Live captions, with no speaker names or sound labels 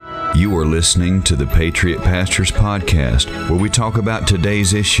You are listening to the Patriot Pastors Podcast, where we talk about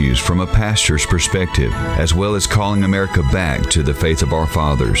today's issues from a pastor's perspective, as well as calling America back to the faith of our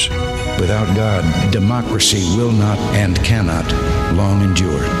fathers. Without God, democracy will not and cannot long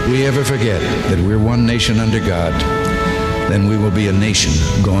endure. We ever forget that we're one nation under God, then we will be a nation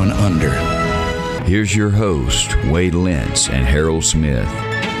gone under. Here's your host, Wade Lentz and Harold Smith.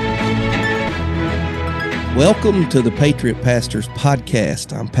 Welcome to the Patriot Pastors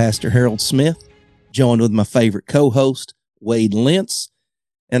Podcast. I'm Pastor Harold Smith, joined with my favorite co-host, Wade Lentz,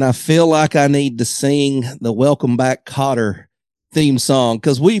 and I feel like I need to sing the Welcome Back Kotter theme song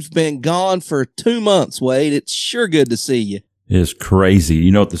because we've been gone for 2 months, Wade. It's sure good to see you. It's crazy.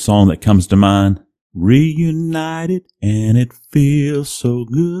 You know what the song that comes to mind? Reunited, and it feels so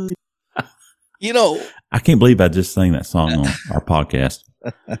good. You know, I can't believe I just sang that song on our podcast.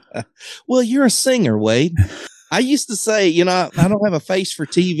 Well, you're a singer, Wade. I used to say, you know, I don't have a face for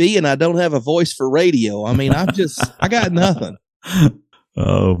TV and I don't have a voice for radio. I mean, I got nothing.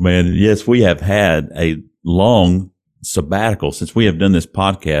 Oh, man. Yes, we have had a long sabbatical since we have done this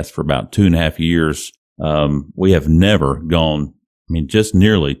podcast for about 2.5 years. We have never gone, just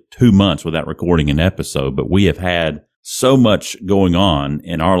nearly 2 months without recording an episode, but we have had so much going on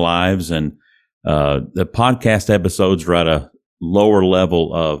in our lives, and the podcast episodes are at a lower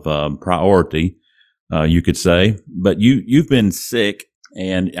level of priority, you could say. But you've been sick,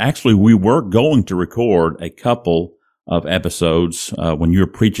 and actually we were going to record a couple of episodes when you were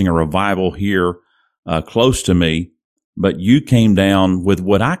preaching a revival here close to me, but you came down with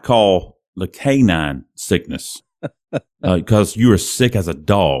what I call the canine sickness because you were sick as a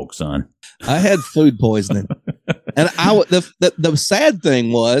dog, son. I had food poisoning, and the sad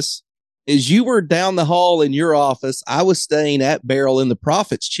thing is you were down the hall in your office. I was staying at Beryl in the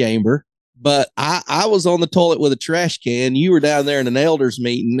prophet's chamber, but I was on the toilet with a trash can. You were down there in an elders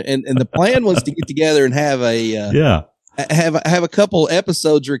meeting, and the plan was to get together and have have a couple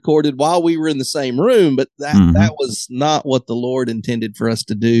episodes recorded while we were in the same room, but that was not what the Lord intended for us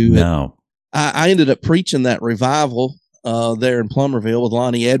to do. No. I ended up preaching that revival there in Plummerville with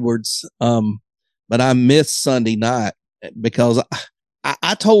Lonnie Edwards, but I missed Sunday night because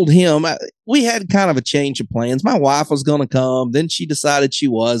I told him we had kind of a change of plans. My wife was going to come. Then she decided she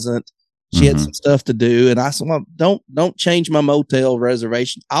wasn't. She had some stuff to do. And I said, well, don't change my motel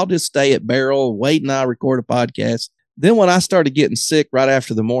reservation. I'll just stay at Beryl. Wade and I record a podcast. Then when I started getting sick right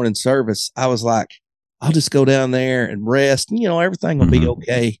after the morning service, I was like, I'll just go down there and rest. And, everything will be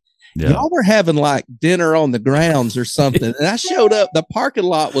okay. Yeah. Y'all were having like dinner on the grounds or something. And I showed up. The parking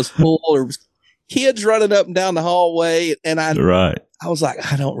lot was full. There was kids running up and down the hallway. And I was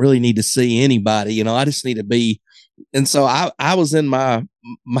like, I don't really need to see anybody. I just need to be. And so I was in my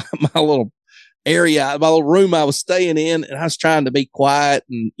little area, my little room I was staying in, and I was trying to be quiet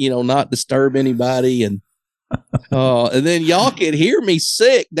and, not disturb anybody. And, and then y'all could hear me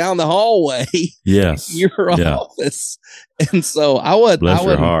sick down the hallway. Yes. In your office. And so I wasn't. Bless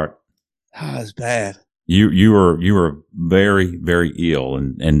your heart. Oh, it's bad. You were very, very ill.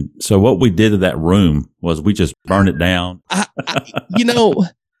 And so what we did to that room was we just burned it down.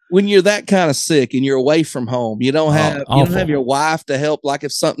 When you're that kind of sick and you're away from home, you don't have your wife to help. Like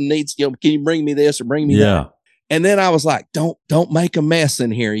if something needs, can you bring me this or bring me that? And then I was like, don't make a mess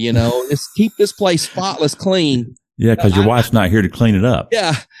in here. Just keep this place spotless clean. Yeah. Cause your wife's not here to clean it up.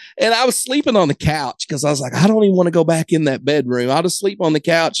 Yeah. And I was sleeping on the couch because I was like, I don't even want to go back in that bedroom. I'll just sleep on the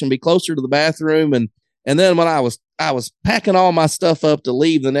couch and be closer to the bathroom. And then when I was packing all my stuff up to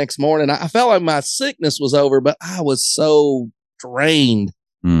leave the next morning, I felt like my sickness was over, but I was so drained.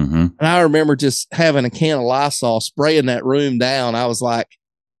 And I remember just having a can of Lysol, spraying that room down. I was like,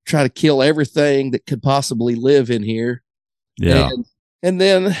 try to kill everything that could possibly live in here. Yeah. And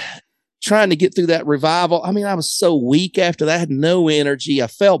then trying to get through that revival. I was so weak after that. I had no energy. I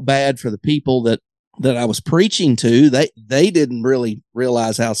felt bad for the people that I was preaching to. They didn't really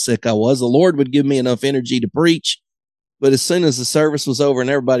realize how sick I was. The Lord would give me enough energy to preach, but as soon as the service was over and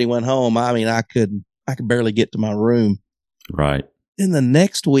everybody went home, I could barely get to my room. Right. Then the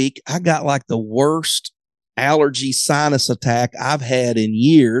next week, I got like the worst allergy sinus attack I've had in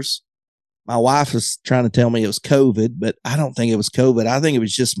years. My wife was trying to tell me it was COVID, but I don't think it was COVID. I think it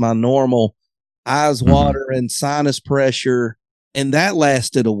was just my normal eyes watering, sinus pressure. And that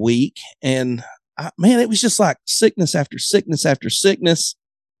lasted a week. And it was just like sickness after sickness after sickness.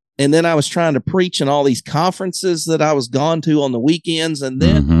 And then I was trying to preach in all these conferences that I was gone to on the weekends. And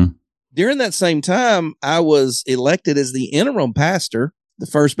then during that same time, I was elected as the interim pastor, the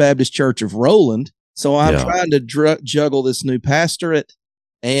First Baptist Church of Roland. So I'm trying to juggle this new pastorate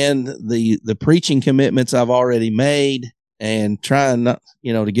and the preaching commitments I've already made. and trying not,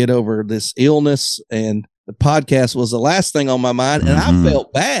 to get over this illness. And the podcast was the last thing on my mind. And I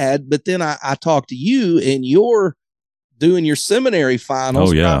felt bad, but then I talked to you, and you're doing your seminary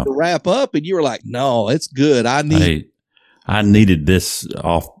finals trying to wrap up, and you were like, no, it's good. I needed this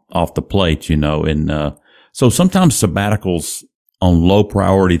off the plate, and so sometimes sabbaticals on low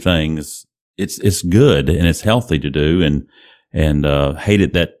priority things, it's good and it's healthy to do, and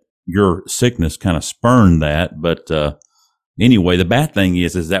hated that your sickness kind of spurned that. But anyway, the bad thing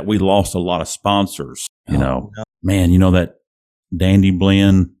is that we lost a lot of sponsors. Man, that Dandy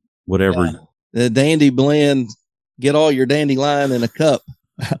Blend, whatever. Yeah. The Dandy Blend, get all your dandelion in a cup.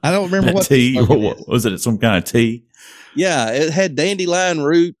 I don't remember what tea. What was it? Some kind of tea? Yeah, it had dandelion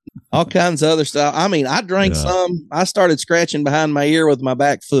root, all kinds of other stuff. I mean, I drank some. I started scratching behind my ear with my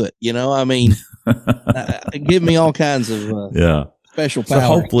back foot. It gave me all kinds of special power. So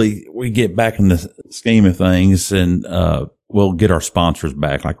hopefully we get back in the scheme of things, and we'll get our sponsors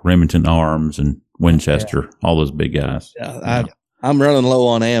back, like Remington Arms and Winchester, all those big guys. Yeah, I'm running low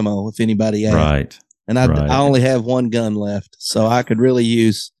on ammo, if anybody asks. Right. And I only have one gun left, so I could really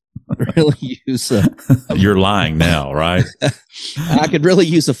use You're lying now, right? I could really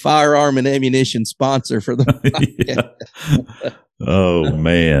use a firearm and ammunition sponsor for the Oh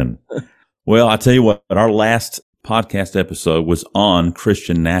man. Well, I tell you what, our last podcast episode was on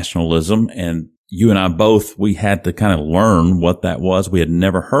Christian nationalism, and you and I both, we had to kind of learn what that was. We had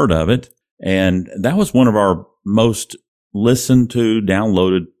never heard of it. And that was one of our most listened to,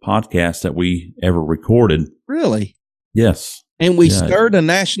 downloaded podcasts that we ever recorded. Really? Yes. And we stirred a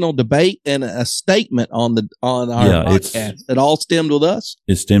national debate and a statement on our podcast. It all stemmed with us.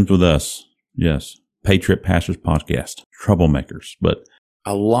 It stemmed with us. Yes. Patriot Pastors Podcast. Troublemakers. But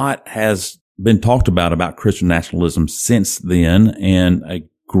a lot has been talked about Christian nationalism since then, and a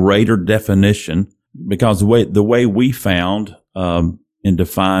greater definition, because the way we found and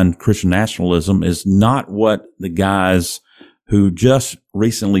defined Christian nationalism is not what the guys who just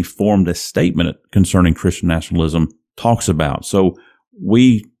recently formed a statement concerning Christian nationalism talks about. So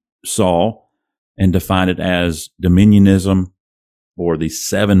we saw and defined it as dominionism, or the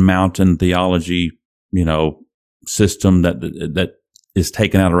seven mountain theology, system that is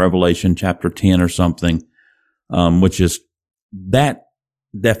taken out of Revelation chapter 10 or something, which is that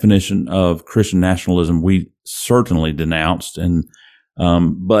definition of Christian nationalism we certainly denounced. And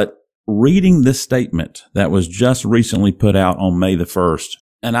but reading this statement that was just recently put out on May the 1st,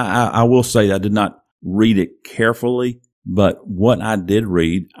 and I will say I did not read it carefully, but what I did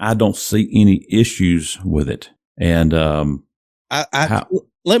read, I don't see any issues with it. And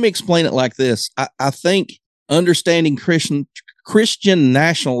let me explain it like this. I think understanding Christian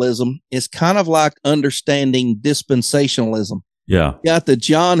nationalism is kind of like understanding dispensationalism. Yeah. You got the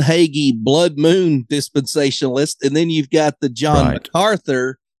John Hagee blood moon dispensationalist, and then you've got the John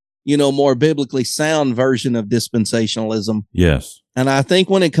MacArthur, more biblically sound version of dispensationalism. Yes. And I think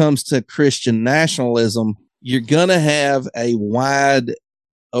when it comes to Christian nationalism, you're going to have a wide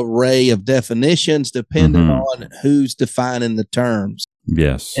array of definitions depending on who's defining the terms.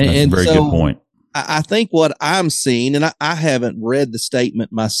 Yes. That's a very good point. I think what I'm seeing, and I haven't read the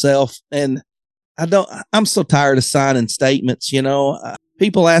statement myself, and I'm so tired of signing statements.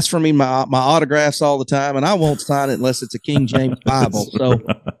 People ask for me my autographs all the time, and I won't sign it unless it's a King James Bible. So,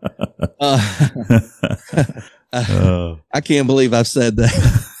 I can't believe I've said that.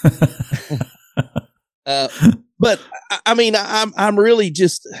 But I mean, I'm really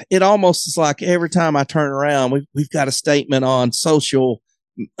just, it almost is like every time I turn around, we've got a statement on social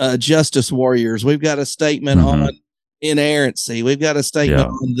justice warriors. We've got a statement on inerrancy. We've got a statement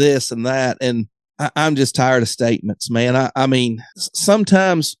on this and that. And I'm just tired of statements, man. I mean,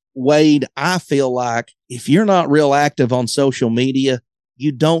 sometimes, Wade, I feel like if you're not real active on social media,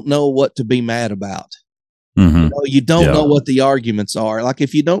 you don't know what to be mad about. You don't know what the arguments are. Like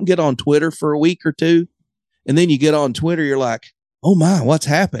if you don't get on Twitter for a week or two, and then you get on Twitter, you're like, oh my, what's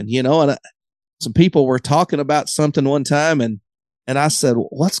happened? And some people were talking about something one time, and I said,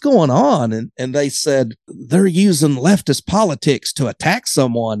 what's going on? And they said, they're using leftist politics to attack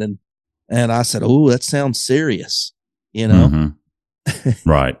someone. And I said, oh, that sounds serious,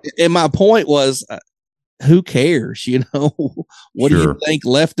 Right. And my point was, who cares? What do you think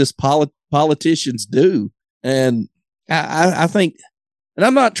leftist politicians do? And I think, and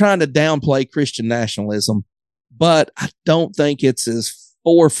I'm not trying to downplay Christian nationalism, but I don't think it's as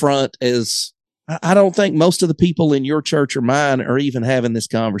forefront as, I don't think most of the people in your church or mine are even having this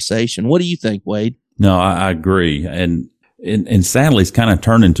conversation. What do you think, Wade? No, I agree. And sadly, it's kind of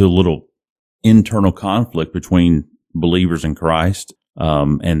turned into a little internal conflict between believers in Christ.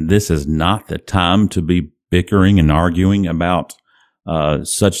 And this is not the time to be bickering and arguing about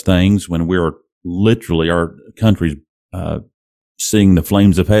such things when we're literally, our country's seeing the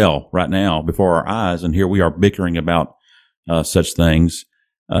flames of hell right now before our eyes, and here we are bickering about such things.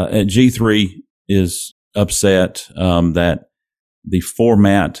 And G3 is upset that the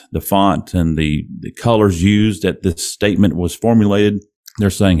format, the font, and the colors used that this statement was formulated, they're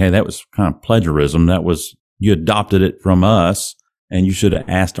saying, hey, that was kind of plagiarism. That was, you adopted it from us, and you should have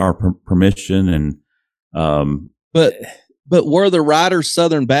asked our permission. And But were the writers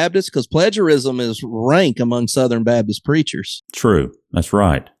Southern Baptists? Because plagiarism is rank among Southern Baptist preachers. True. That's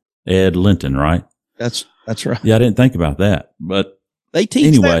right. Ed Linton, right? That's right. Yeah, I didn't think about that. But they teach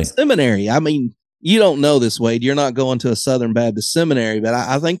anyway. that in seminary. I mean, you don't know this, Wade. You're not going to a Southern Baptist seminary, but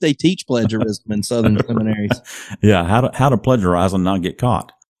I think they teach plagiarism in Southern seminaries. Yeah, how to plagiarize and not get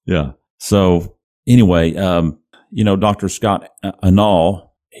caught. Yeah. So anyway, Dr. Scott Anall,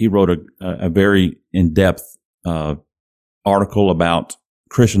 he wrote a very in-depth article about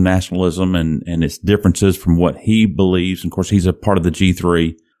Christian nationalism and its differences from what he believes. And of course, he's a part of the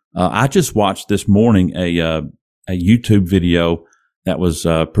G3. I just watched this morning a YouTube video that was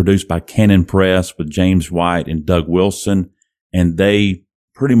produced by Canon Press with James White and Doug Wilson, and they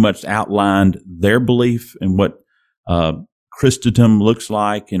pretty much outlined their belief in what Christendom looks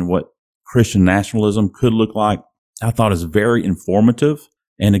like and what Christian nationalism could look like. I thought it was very informative.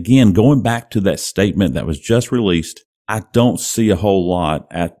 And again, going back to that statement that was just released, I don't see a whole lot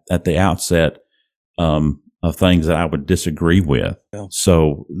at the outset of things that I would disagree with. Yeah.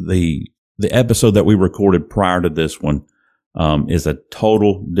 So the episode that we recorded prior to this one is a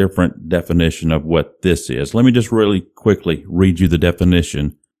total different definition of what this is. Let me just really quickly read you the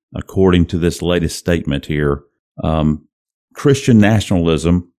definition according to this latest statement here. Christian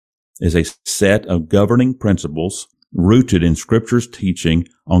nationalism is a set of governing principles rooted in Scripture's teaching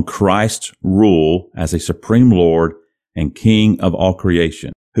on Christ's rule as a supreme Lord and King of all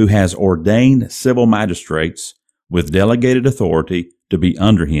creation, who has ordained civil magistrates with delegated authority to be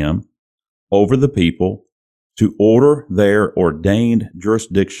under him, over the people, to order their ordained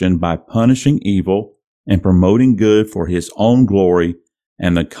jurisdiction by punishing evil and promoting good for his own glory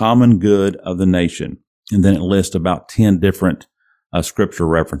and the common good of the nation. And then it lists about 10 different scripture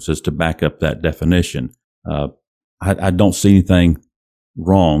references to back up that definition. I don't see anything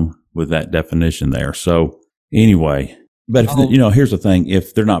wrong with that definition there. So anyway, but here's the thing.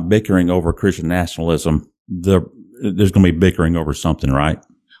 If they're not bickering over Christian nationalism, there's going to be bickering over something, right?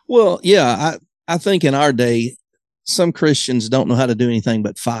 Well, yeah, I think in our day, some Christians don't know how to do anything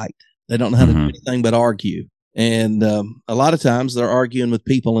but fight. They don't know how to do anything but argue. And a lot of times they're arguing with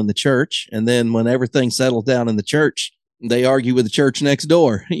people in the church. And then when everything settles down in the church, they argue with the church next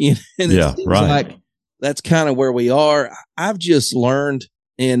door. And yeah, right. Like, that's kind of where we are. I've just learned,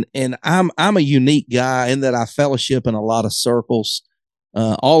 and I'm a unique guy in that I fellowship in a lot of circles.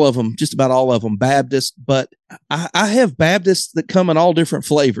 All of them, just about all of them, Baptist, but I have Baptists that come in all different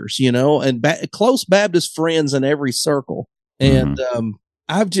flavors, and close Baptist friends in every circle. And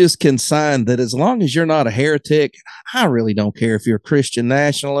I've just consigned that as long as you're not a heretic, I really don't care if you're a Christian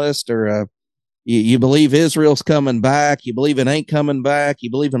nationalist or you believe Israel's coming back, you believe it ain't coming back,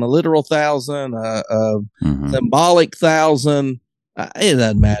 you believe in a literal 1,000, symbolic 1,000. It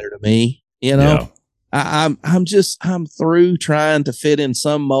doesn't matter to me, Yeah. I'm through trying to fit in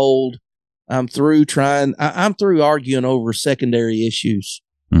some mold. I'm through arguing over secondary issues.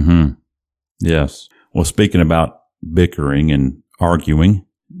 Mm-hmm. Yes. Well, speaking about bickering and arguing,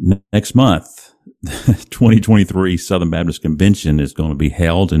 next month, the 2023 Southern Baptist Convention is going to be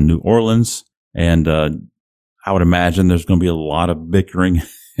held in New Orleans. And I would imagine there's going to be a lot of bickering.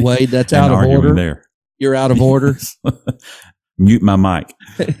 Wade, that's out of order. There. You're out of order. Mute my mic.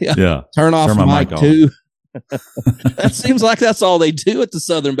 Yeah. Turn my mic too. That seems like that's all they do at the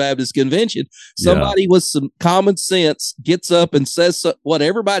Southern Baptist Convention. Somebody with some common sense gets up and says what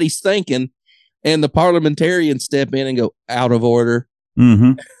everybody's thinking, and the parliamentarians step in and go, out of order.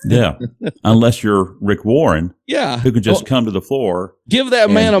 Mm-hmm. Yeah. Unless you're Rick Warren. Yeah. Who can just come to the floor. Give that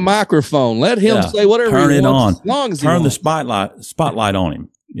man a microphone. Let him say whatever he wants. On. As long as turn the spotlight on him.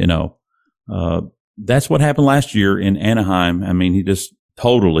 That's what happened last year in Anaheim. I mean, he just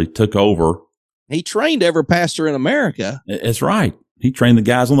totally took over. He trained every pastor in America. That's right. He trained the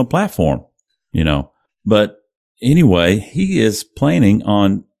guys on the platform, But anyway, he is planning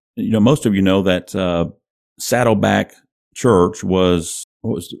on, most of you know that Saddleback Church was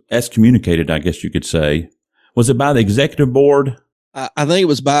excommunicated, I guess you could say. Was it by the executive board? I think it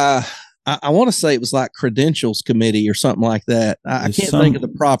was by, I want to say it was like credentials committee or something like that. I can't think of the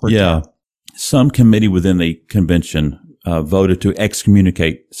proper term. Some committee within the convention voted to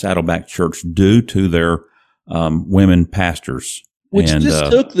excommunicate Saddleback Church due to their women pastors. Which just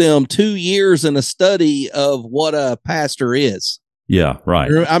took them 2 years in a study of what a pastor is. Yeah,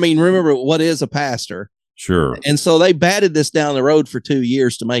 right. I mean, remember, what is a pastor? Sure. And so they batted this down the road for 2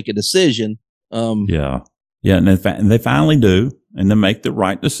 years to make a decision. Yeah, and they finally do, and they make the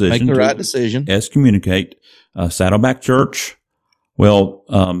right decision. Excommunicate Saddleback Church. Well,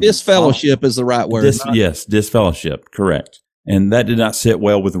 disfellowship is the right word. Disfellowship, correct. And that did not sit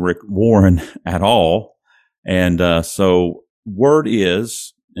well with Rick Warren at all. And so word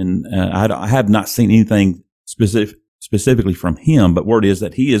is, and I have not seen anything specifically from him, but word is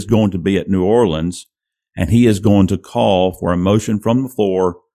that he is going to be at New Orleans, and he is going to call for a motion from the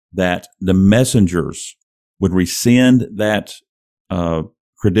floor that the messengers would rescind that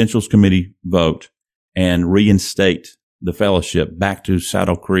credentials committee vote and reinstate the fellowship back to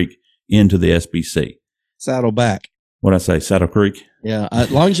Saddle Creek into the SBC. Saddleback. What'd I say? Saddle Creek? Yeah. As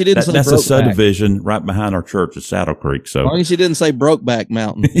long as you didn't say that's a subdivision right behind our church is Saddle Creek. So as long as you didn't say Brokeback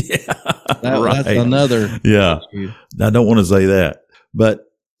Mountain. That's another. Yeah. Issue. I don't want to say that. But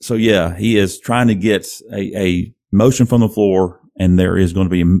so, yeah, he is trying to get a motion from the floor, and there is going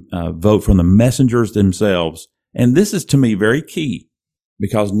to be a vote from the messengers themselves. And this is, to me, very key,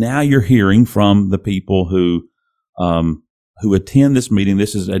 because now you're hearing from the people who attend this meeting.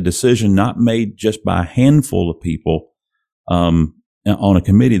 This is a decision not made just by a handful of people on a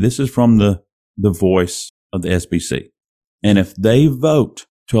committee. This is from the voice of the SBC. And if they vote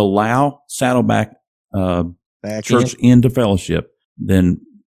to allow Saddleback Church into fellowship, then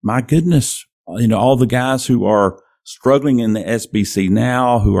my goodness, all the guys who are struggling in the SBC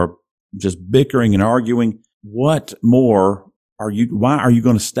now, who are just bickering and arguing, what more why are you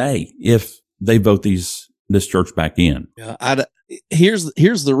going to stay if they vote this church back in? Here's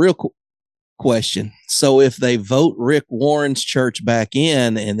the real question. So if they vote Rick Warren's church back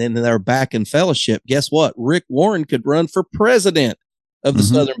in, and then they're back in fellowship, guess what? Rick Warren could run for president of the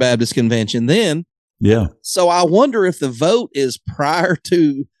Southern Baptist Convention then. Yeah. So I wonder if the vote is prior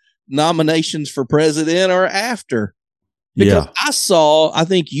to nominations for president or after. Because I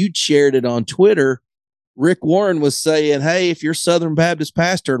think you shared it on Twitter. Rick Warren was saying, hey, if you're Southern Baptist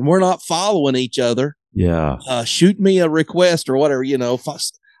pastor and we're not following each other, shoot me a request or whatever,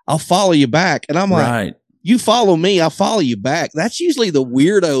 I'll follow you back. And I'm like, you follow me, I'll follow you back. That's usually the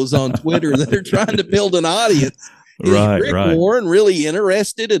weirdos on Twitter that are trying to build an audience. Is Rick Warren really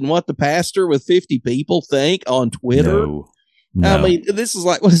interested in what the pastor with 50 people think on Twitter? No. I mean, this is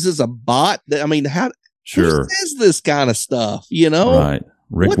like, what is this, a bot? I mean, who says this kind of stuff, Right.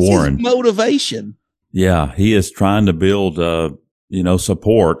 Rick Warren. His motivation? Yeah, he is trying to build,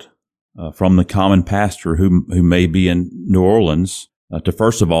 support from the common pastor who may be in New Orleans to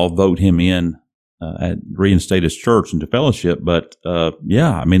first of all vote him in at reinstate his church into fellowship. But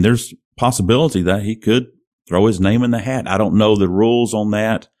there's possibility that he could throw his name in the hat. I don't know the rules on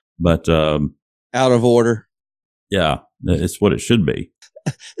that, but out of order. Yeah, it's what it should be.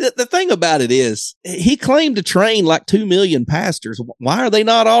 The thing about it is, he claimed to train like 2 million pastors. Why are they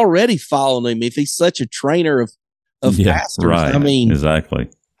not already following him if he's such a trainer of pastors? Right. I mean, exactly.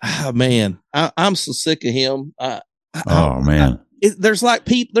 Oh, man, I'm so sick of him. There's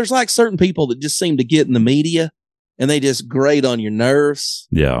like certain people that just seem to get in the media and they just grate on your nerves.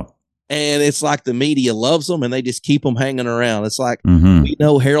 Yeah. And it's like the media loves them and they just keep them hanging around. It's like, we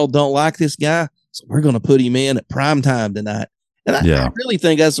know Harold don't like this guy, so we're going to put him in at prime time tonight. And I really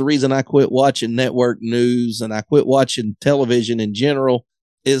think that's the reason I quit watching network news and I quit watching television in general,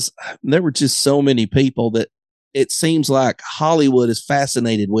 is there were just so many people that it seems like Hollywood is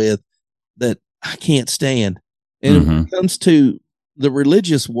fascinated with that I can't stand. And when it comes to the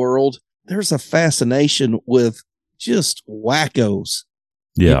religious world, there's a fascination with just wackos.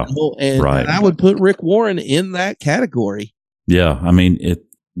 Yeah. And I would put Rick Warren in that category. Yeah. I mean,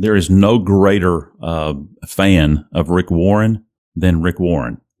 there is no greater fan of Rick Warren than Rick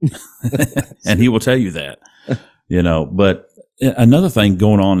Warren. And he will tell you that, but another thing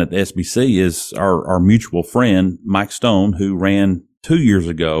going on at the SBC is our mutual friend, Mike Stone, who ran 2 years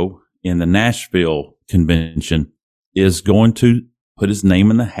ago in the Nashville convention, is going to put his name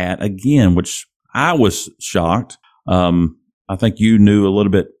in the hat again, which I was shocked. I think you knew a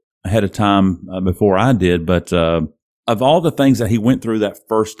little bit ahead of time before I did, but of all the things that he went through that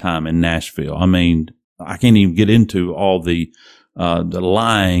first time in Nashville, I mean, I can't even get into all the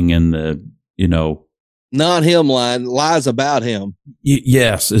lying and not him lying, lies about him.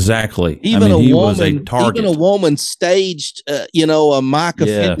 Yes, exactly. Even he was a target. Even a woman staged, a Mike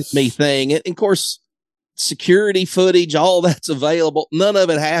offended me thing. And of course, security footage, all that's available. None of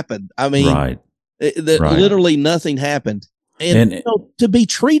it happened. I mean, literally nothing happened. And to be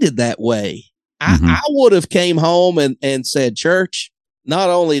treated that way, I would have came home and said, church, not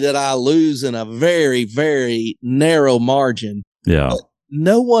only did I lose in a very, very narrow margin, Yeah.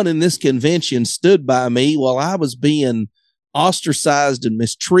 no one in this convention stood by me while I was being ostracized and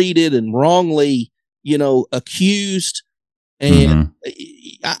mistreated and wrongly, accused. And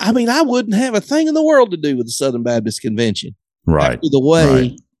I mean, I wouldn't have a thing in the world to do with the Southern Baptist Convention. Right. After the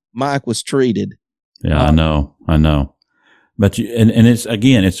way Mike was treated. Yeah, I know. But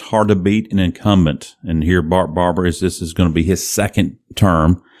it's hard to beat an incumbent. And here Bart Barber this is going to be his second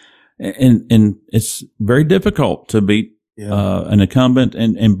term. And it's very difficult to beat an incumbent.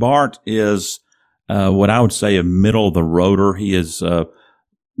 And Bart is what I would say a middle of the roader. He is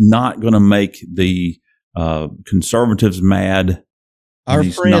not going to make the conservatives mad. Our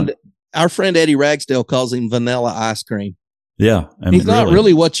friend Eddie Ragsdale calls him vanilla ice cream. Yeah. He's not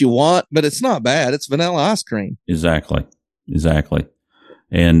really what you want, but it's not bad. It's vanilla ice cream. Exactly.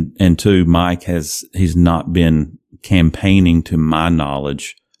 And two, Mike he's not been campaigning to my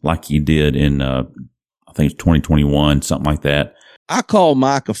knowledge like he did in, I think it's 2021, something like that. I call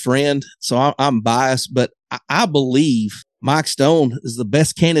Mike a friend, so I'm biased, but I believe Mike Stone is the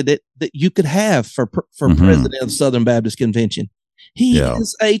best candidate that you could have for president of Southern Baptist Convention. He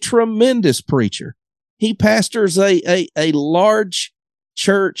is a tremendous preacher. He pastors a large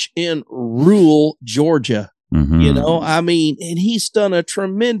church in rural Georgia. I mean, and he's done a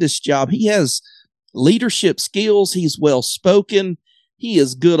tremendous job. He has leadership skills. He's well spoken. He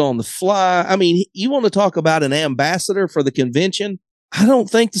is good on the fly. I mean, you want to talk about an ambassador for the convention? I don't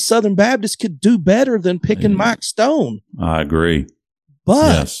think the Southern Baptists could do better than picking Mike Stone. I agree.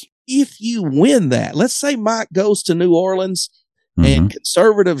 But if you win that, let's say Mike goes to New Orleans and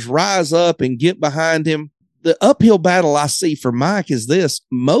conservatives rise up and get behind him. The uphill battle I see for Mike is this.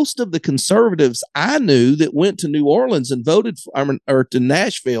 Most of the conservatives I knew that went to New Orleans and voted for, or to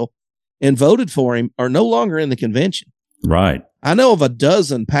Nashville and voted for him are no longer in the convention. Right. I know of a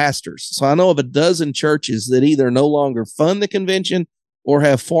dozen pastors. So I know of a dozen churches that either no longer fund the convention or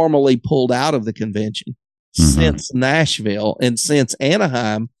have formally pulled out of the convention since Nashville and since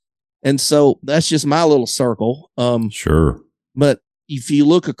Anaheim. And so that's just my little circle. Sure. But if you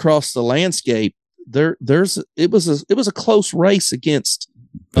look across the landscape, it was a close race against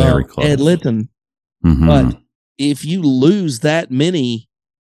very close. Ed Linton. But if you lose that many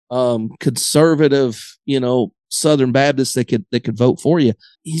conservative, Southern Baptists that could vote for you,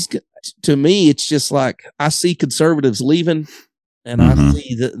 to me, it's just like I see conservatives leaving, and I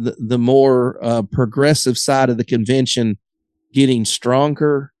see the more progressive side of the convention getting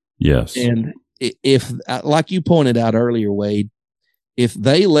stronger. Yes, and if, like you pointed out earlier, Wade, if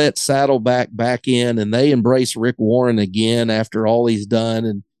they let Saddleback back in and they embrace Rick Warren again after all he's done,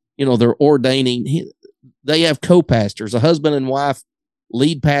 and they're ordaining, they have co-pastors, a husband and wife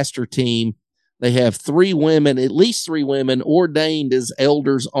lead pastor team. They have at least three women ordained as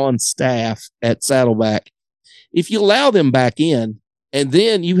elders on staff at Saddleback. If you allow them back in, and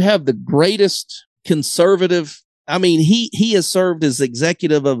then you have the greatest conservative, I mean, he has served as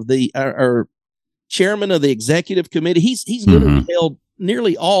executive of or chairman of the executive committee. He's literally held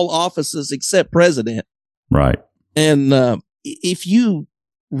nearly all offices except president. Right. And if you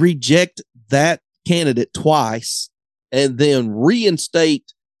reject that candidate twice and then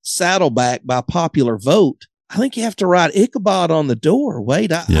reinstate Saddleback by popular vote, I think you have to write Ichabod on the door.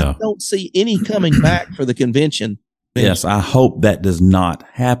 Wait, I don't see any coming back for the convention. Yes, I hope that does not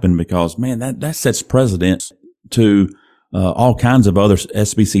happen, because, man, that sets precedent to all kinds of other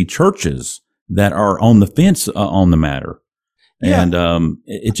SBC churches that are on the fence on the matter. Yeah. And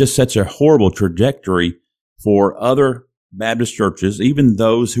it just sets a horrible trajectory for other Baptist churches, even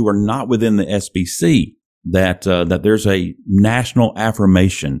those who are not within the SBC, that there's a national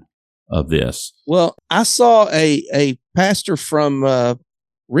affirmation of this. Well, I saw a pastor from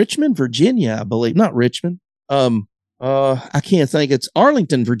Richmond, Virginia, I believe. Not Richmond. I can't think. It's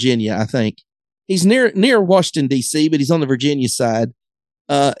Arlington, Virginia, I think. He's near Washington, D.C., but he's on the Virginia side.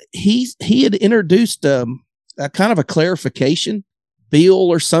 He had introduced a kind of a clarification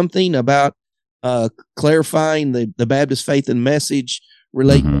bill or something about clarifying the Baptist faith and message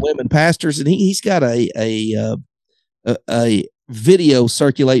relating to women pastors, and he's got a video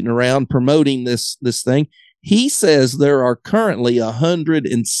circulating around promoting this thing. He says there are currently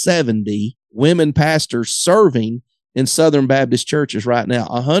 170 women pastors serving in Southern Baptist churches right now.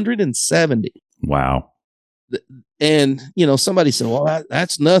 170. Wow. And, somebody said, well,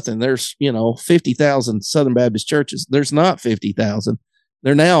 that's nothing. There's, 50,000 Southern Baptist churches. There's not 50,000.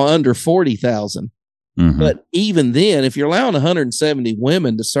 They're now under 40,000. But even then, if you're allowing 170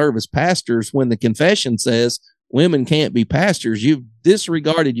 women to serve as pastors when the confession says women can't be pastors, you've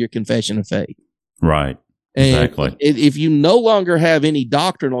disregarded your confession of faith. Right. And exactly. if you no longer have any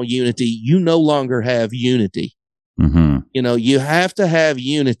doctrinal unity, you no longer have unity. Mm-hmm. You have to have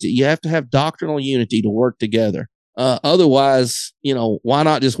unity. You have to have doctrinal unity to work together. Otherwise, why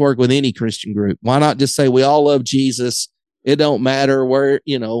not just work with any Christian group? Why not just say we all love Jesus? It don't matter where,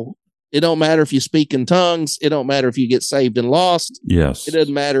 it don't matter if you speak in tongues. It don't matter if you get saved and lost. Yes. It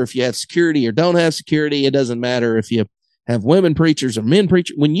doesn't matter if you have security or don't have security. It doesn't matter if you have women preachers or men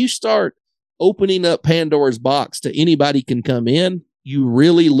preachers. When you start opening up Pandora's box to anybody can come in, you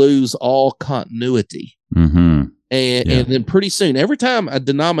really lose all continuity. Mm-hmm. And then pretty soon, every time a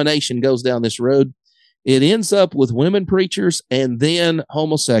denomination goes down this road, it ends up with women preachers and then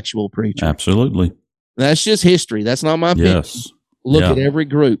homosexual preachers. Absolutely. That's just history. That's not my opinion. Yes. Look at every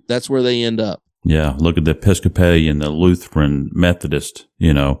group. That's where they end up. Yeah. Look at the Episcopalian, the Lutheran, Methodist,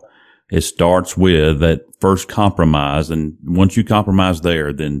 it starts with that first compromise. And once you compromise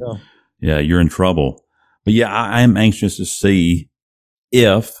there, then you're in trouble. But I am anxious to see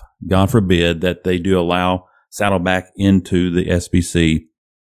if, God forbid, that they do allow Saddleback into the SBC,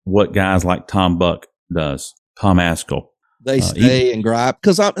 what guys like Tom Buck does, Tom Askell. They stay and gripe.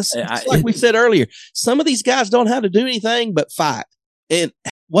 Because like we said earlier, some of these guys don't have to do anything but fight. And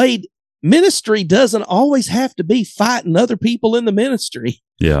Wade, ministry doesn't always have to be fighting other people in the ministry.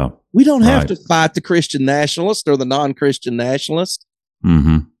 Yeah. We don't have to fight the Christian nationalist or the non-Christian nationalist.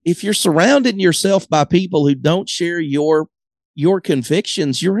 Mm-hmm. If you're surrounding yourself by people who don't share your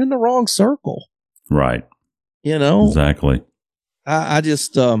convictions, you're in the wrong circle. Right. Exactly. I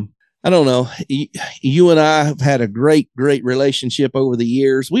just, I don't know. You and I have had a great relationship over the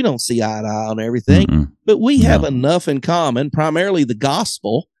years. We don't see eye to eye on everything, but we have enough in common, primarily the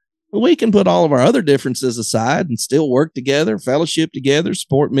gospel. We can put all of our other differences aside and still work together, fellowship together,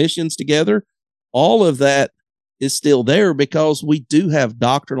 support missions together. All of that is still there because we do have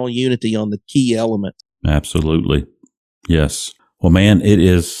doctrinal unity on the key element. Absolutely. Yes. Well, man, it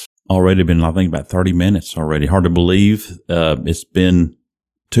is already been, I think, about 30 minutes already. Hard to believe. It's been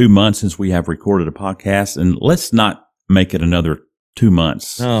 2 months since we have recorded a podcast, and let's not make it another 2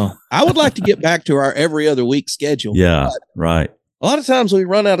 months. Oh, I would like to get back to our every other week schedule. Yeah, right. A lot of times we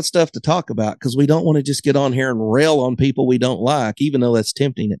run out of stuff to talk about because we don't want to just get on here and rail on people we don't like, even though that's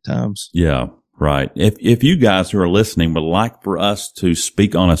tempting at times. Yeah, right. If you guys who are listening would like for us to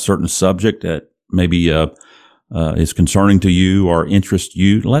speak on a certain subject that maybe is concerning to you or interests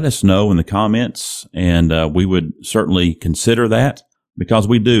you, let us know in the comments, and we would certainly consider that. Because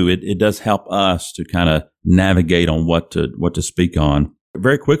we do, it does help us to kind of navigate on what to speak on.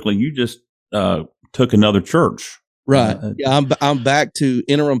 Very quickly, you just took another church, right? I'm back to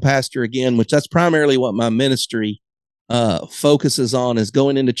interim pastor again, which that's primarily what my ministry focuses on, is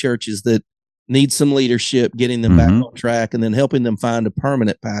going into churches that need some leadership, getting them back on track, and then helping them find a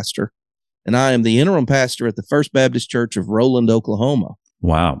permanent pastor. And I am the interim pastor at the First Baptist Church of Roland, Oklahoma.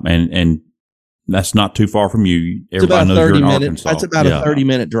 Wow, and that's not too far from you. Everybody knows you're in Arkansas. That's about a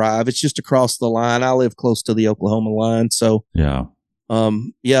 30-minute drive. It's just across the line. I live close to the Oklahoma line. So,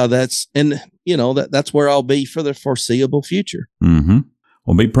 that's where I'll be for the foreseeable future. Mm-hmm.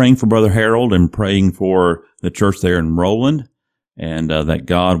 We'll be praying for Brother Harold and praying for the church there in Roland, and that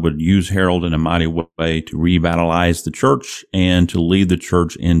God would use Harold in a mighty way to revitalize the church and to lead the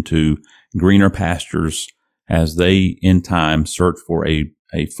church into greener pastures as they, in time, search for a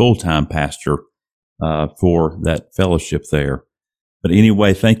full-time pastor for that fellowship there. But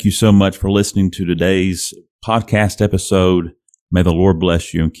anyway, thank you so much for listening to today's podcast episode. May the Lord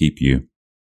bless you and keep you.